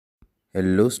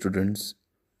Hello students,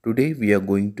 today we are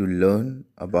going to learn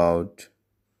about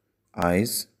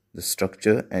eyes, the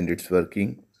structure and its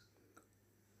working.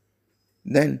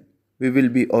 Then we will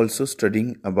be also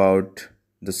studying about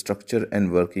the structure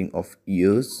and working of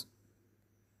ears,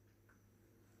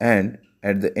 and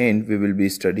at the end we will be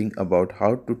studying about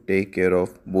how to take care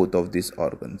of both of these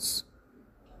organs.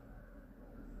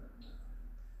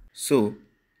 So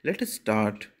let us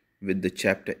start with the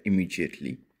chapter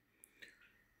immediately.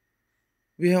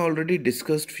 We have already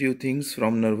discussed few things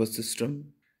from nervous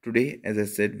system. Today, as I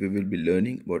said, we will be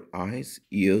learning about eyes,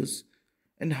 ears,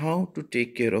 and how to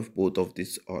take care of both of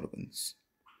these organs.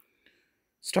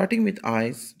 Starting with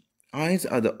eyes, eyes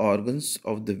are the organs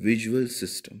of the visual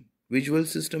system. Visual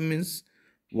system means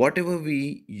whatever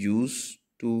we use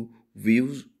to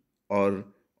view or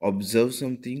observe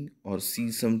something or see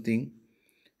something,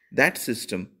 that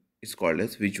system is called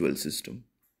as visual system.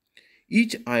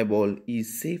 Each eyeball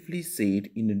is safely set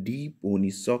in a deep bony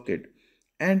socket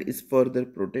and is further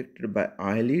protected by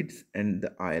eyelids and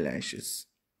the eyelashes.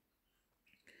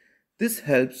 This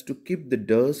helps to keep the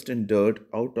dust and dirt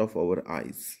out of our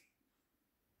eyes.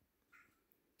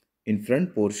 In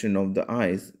front portion of the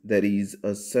eyes, there is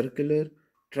a circular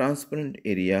transparent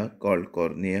area called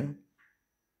cornea.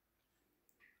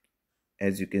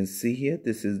 As you can see here,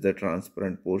 this is the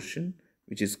transparent portion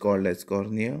which is called as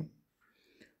cornea.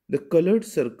 The colored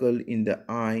circle in the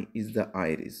eye is the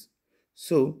iris.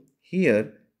 So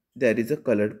here there is a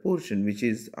colored portion which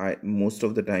is most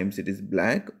of the times it is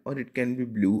black or it can be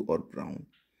blue or brown.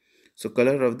 So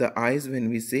color of the eyes, when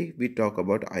we say, we talk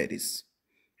about iris.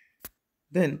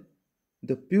 Then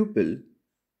the pupil,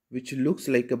 which looks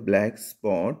like a black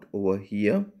spot over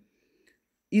here,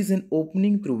 is an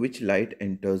opening through which light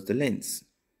enters the lens.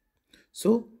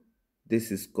 So this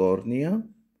is cornea,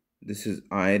 this is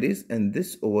iris, and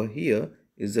this over here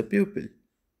is the pupil.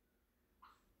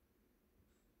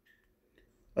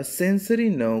 A sensory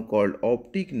nerve called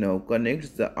optic nerve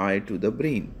connects the eye to the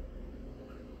brain.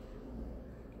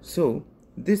 So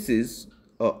this is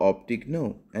a optic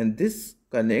nerve and this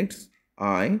connects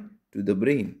eye to the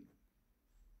brain.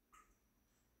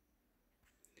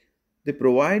 They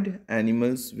provide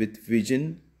animals with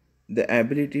vision, the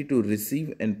ability to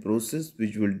receive and process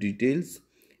visual details,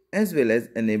 as well as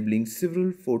enabling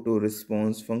several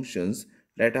photoresponse functions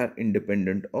that are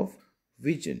independent of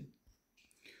vision.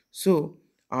 So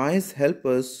eyes help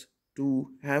us to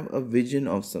have a vision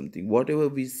of something. Whatever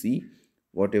we see,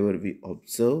 whatever we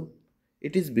observe,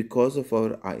 it is because of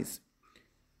our eyes.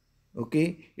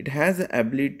 Okay, it has the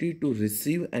ability to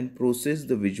receive and process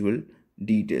the visual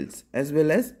details, as well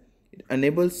as it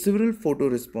enables several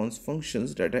photoresponse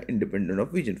functions that are independent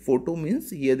of vision. Photo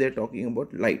means here they are talking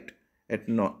about light and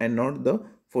not the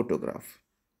photograph.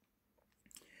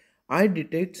 Eye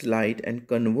detects light and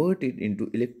convert it into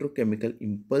electrochemical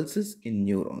impulses in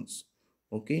neurons.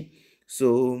 Okay,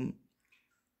 so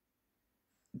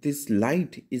this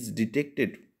light is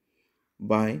detected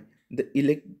by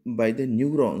the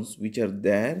neurons which are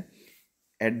there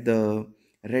at the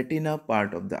retina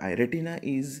part of the eye. Retina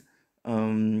is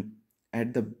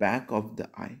at the back of the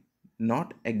eye,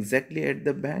 not exactly at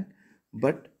the back,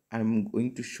 but I'm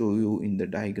going to show you in the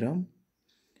diagram.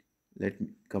 Let me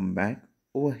come back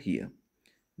over here.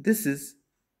 This is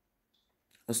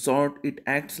a sort, it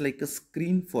acts like a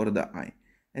screen for the eye,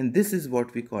 and this is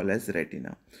what we call as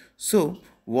retina. So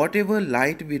whatever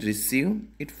light we receive,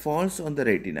 it falls on the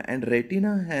retina, and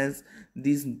retina has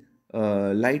these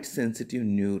light sensitive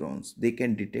neurons. They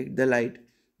can detect the light,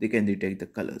 they can detect the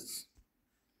colors.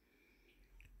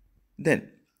 Then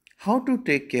how to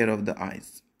take care of the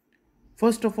eyes?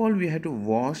 First of all, we have to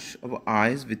wash our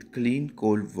eyes with clean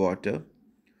cold water.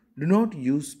 Do not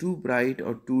use too bright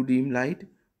or too dim light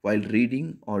while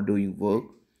reading or doing work,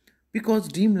 because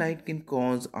dim light can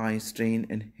cause eye strain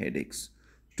and headaches.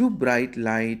 Too bright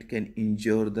light can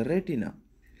injure the retina.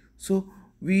 So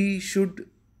we should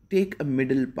take a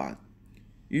middle path.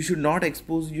 You should not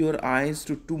expose your eyes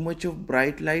to too much of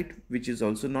bright light, which is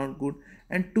also not good,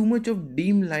 and too much of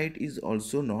dim light is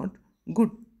also not good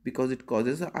because it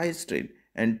causes a eye strain,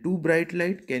 and too bright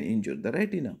light can injure the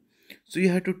retina. So you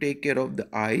have to take care of the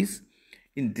eyes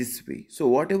in this way. So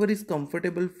whatever is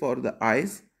comfortable for the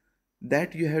eyes,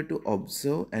 that you have to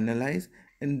observe, analyze,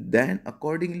 and then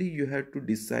accordingly you have to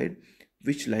decide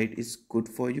which light is good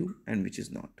for you and which is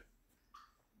not.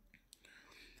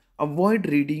 Avoid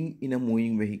reading in a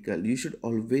moving vehicle. You should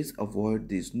always avoid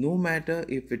this, no matter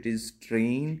if it is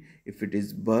train, if it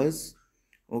is bus.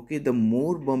 Okay, the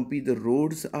more bumpy the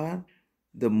roads are,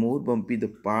 the more bumpy the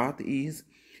path is,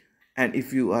 and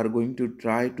if you are going to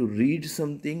try to read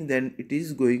something, then it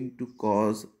is going to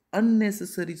cause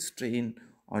unnecessary strain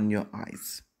on your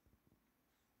eyes.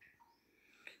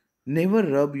 Never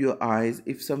rub your eyes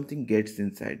if something gets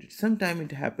inside it. Sometimes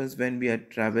it happens when we are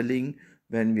traveling,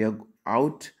 when we are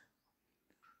out,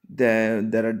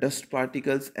 there are dust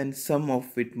particles and some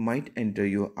of it might enter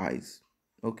your eyes.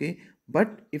 Okay,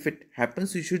 but if it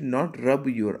happens, you should not rub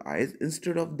your eyes.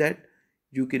 Instead of that,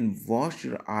 you can wash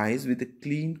your eyes with a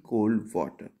clean cold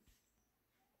water.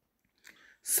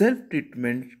 Self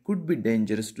treatment could be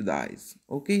dangerous to the eyes.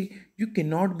 Okay, you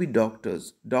cannot be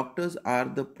doctors. Doctors are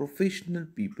the professional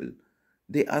people,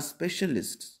 they are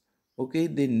specialists. Okay,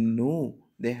 they know,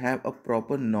 they have a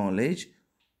proper knowledge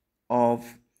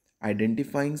of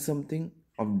identifying something,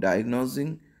 of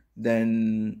diagnosing,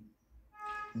 then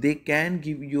they can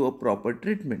give you a proper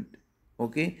treatment.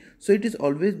 Okay, so it is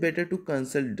always better to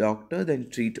consult doctor than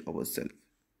treat ourselves.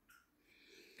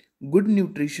 Good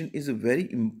nutrition is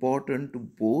very important to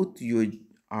both your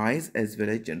eyes as well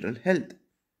as general health.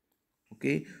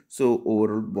 Okay, so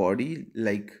overall body,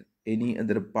 like any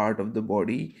other part of the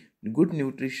body, good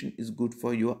nutrition is good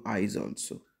for your eyes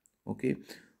also. Okay,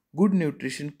 good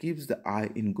nutrition keeps the eye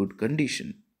in good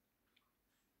condition.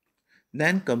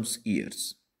 Then comes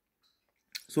ears.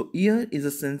 So ear is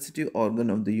a sensitive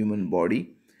organ of the human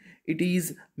body. It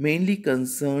is mainly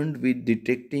concerned with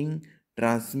detecting,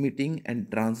 transmitting and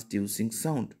transducing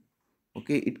sound.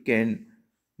 Okay, it can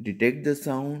detect the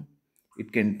sound,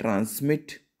 it can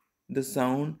transmit the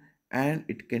sound, and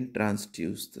it can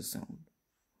transduce the sound.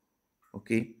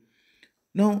 Okay,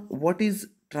 now what is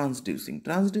transducing?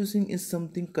 Transducing is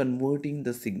something converting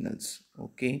the signals.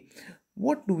 Okay,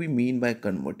 what do we mean by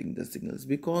converting the signals?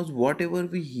 Because whatever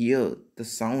we hear, the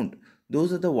sound,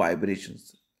 those are the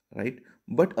vibrations, right?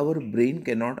 But our brain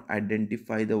cannot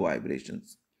identify the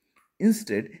vibrations.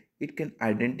 Instead, it can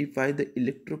identify the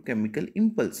electrochemical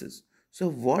impulses. So,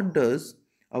 what does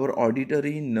our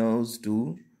auditory nerves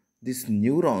do? These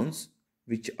neurons,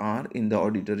 which are in the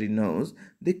auditory nerves,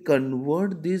 they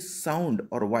convert this sound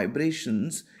or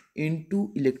vibrations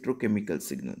into electrochemical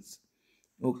signals.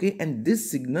 Okay, and these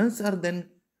signals are then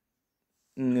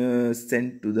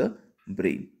sent to the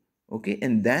brain. Okay,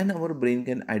 and then our brain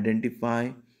can identify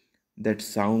that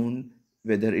sound,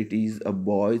 whether it is a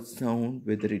boy's sound,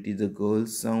 whether it is a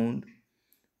girl's sound.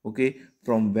 Okay,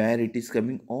 from where it is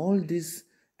coming. All this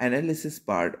analysis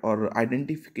part or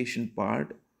identification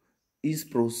part is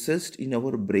processed in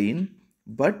our brain,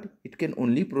 but it can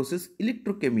only process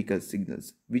electrochemical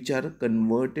signals which are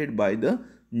converted by the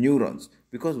neurons,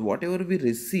 because whatever we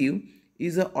receive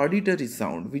is a auditory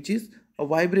sound, which is a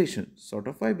vibration, sort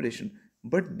of vibration,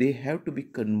 but they have to be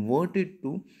converted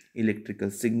to electrical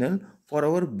signal for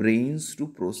our brains to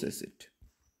process it.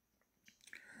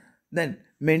 Then,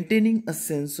 maintaining a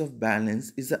sense of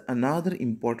balance is another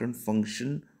important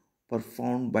function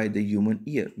performed by the human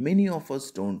ear. Many of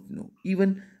us don't know.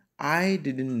 Even I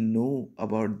didn't know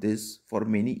about this for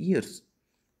many years.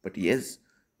 But yes,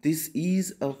 this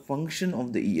is a function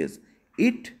of the ears.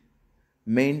 It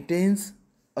maintains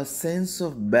a sense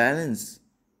of balance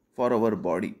for our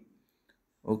body.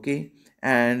 Okay,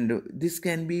 and this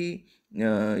can be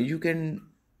you can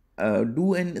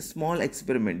do a small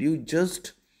experiment. You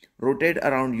just rotate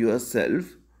around yourself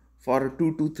for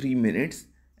 2 to 3 minutes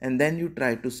and then you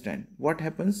try to stand. What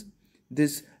happens?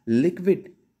 This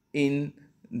liquid in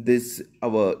this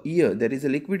our ear, there is a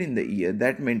liquid in the ear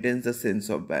that maintains the sense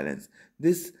of balance.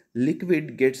 This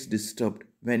liquid gets disturbed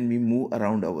when we move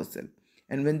around ourselves,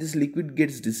 and when this liquid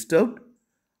gets disturbed,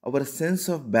 our sense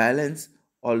of balance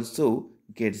also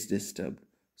gets disturbed.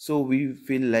 So we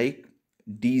feel like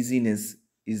dizziness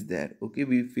is there. Okay,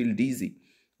 we feel dizzy.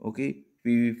 Okay,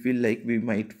 we feel like we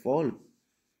might fall.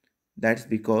 That's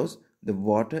because the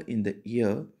water in the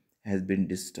ear has been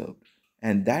disturbed,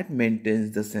 and that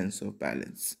maintains the sense of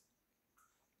balance.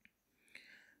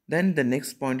 Then the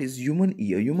next point is human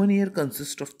ear. Human ear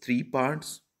consists of three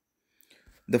parts.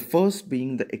 The first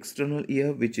being the external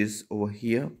ear, which is over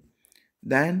here.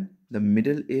 Then the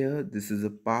middle ear, this is a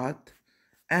path.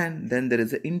 And then there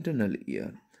is an internal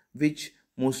ear, which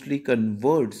mostly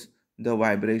converts the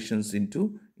vibrations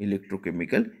into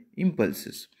electrochemical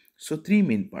impulses. So three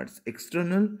main parts: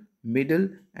 external, middle,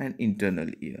 and internal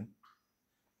ear.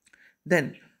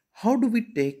 Then, how do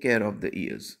we take care of the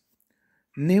ears?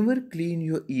 Never clean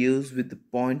your ears with a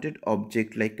pointed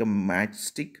object like a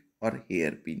matchstick or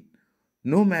hairpin.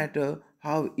 No matter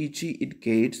how itchy it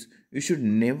gets, you should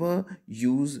never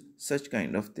use such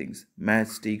kind of things,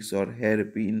 matchsticks or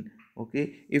hairpin.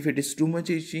 Okay, if it is too much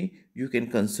itchy, you can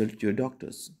consult your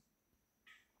doctors.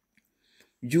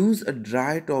 Use a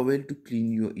dry towel to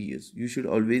clean your ears. You should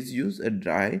always use a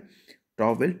dry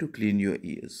towel to clean your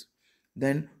ears.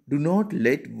 Then do not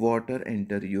let water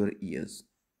enter your ears.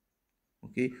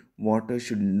 Okay, water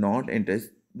should not enter.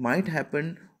 It might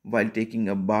happen while taking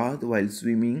a bath, while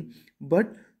swimming,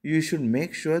 but you should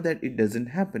make sure that it doesn't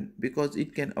happen, because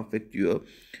it can affect your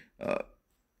uh,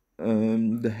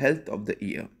 the health of the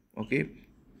ear. Okay,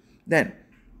 then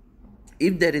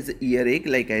if there is earache,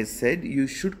 like I said, you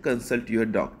should consult your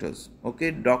doctors. Okay,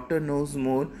 doctor knows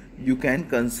more. You can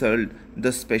consult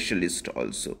the specialist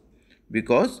also,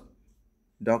 because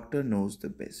doctor knows the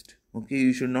best. Okay,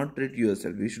 you should not treat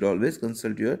yourself. You should always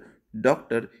consult your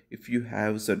doctor. If you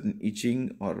have certain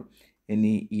itching or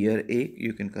any earache,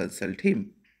 you can consult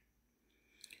him.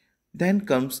 Then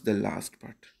comes the last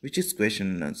part, which is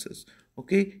question and answers.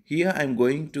 Okay, here I'm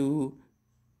going to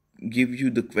give you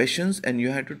the questions and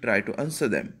you have to try to answer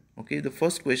them. Okay, the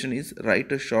first question is,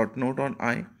 write a short note on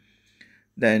eye,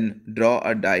 then draw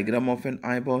a diagram of an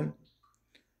eyeball.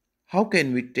 How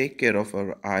can we take care of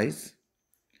our eyes?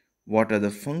 What are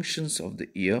the functions of the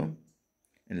ear?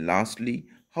 And lastly,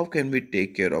 how can we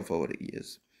take care of our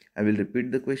ears? I will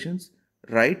repeat the questions.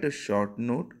 Write a short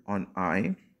note on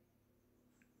eye,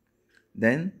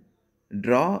 then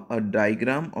draw a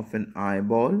diagram of an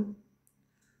eyeball.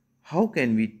 How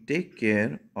can we take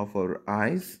care of our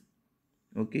eyes?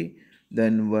 Okay,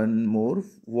 then one more,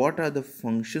 what are the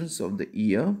functions of the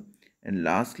ear? And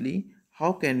lastly,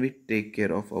 how can we take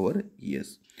care of our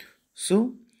ears?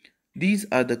 So these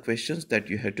are the questions that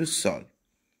you have to solve.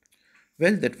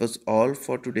 Well, that was all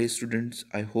for today, students.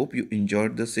 I hope you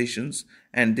enjoyed the sessions,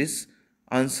 and these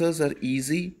answers are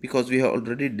easy because we have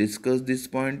already discussed this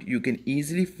point. You can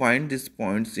easily find these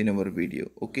points in our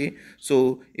video. Okay,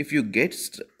 so if you get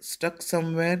stuck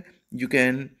somewhere, you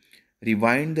can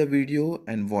rewind the video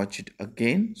and watch it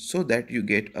again so that you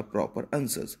get a proper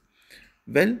answers.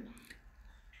 Well,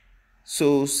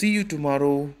 so see you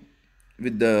tomorrow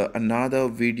with the another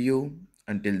video.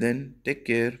 Until then, take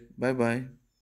care. Bye bye.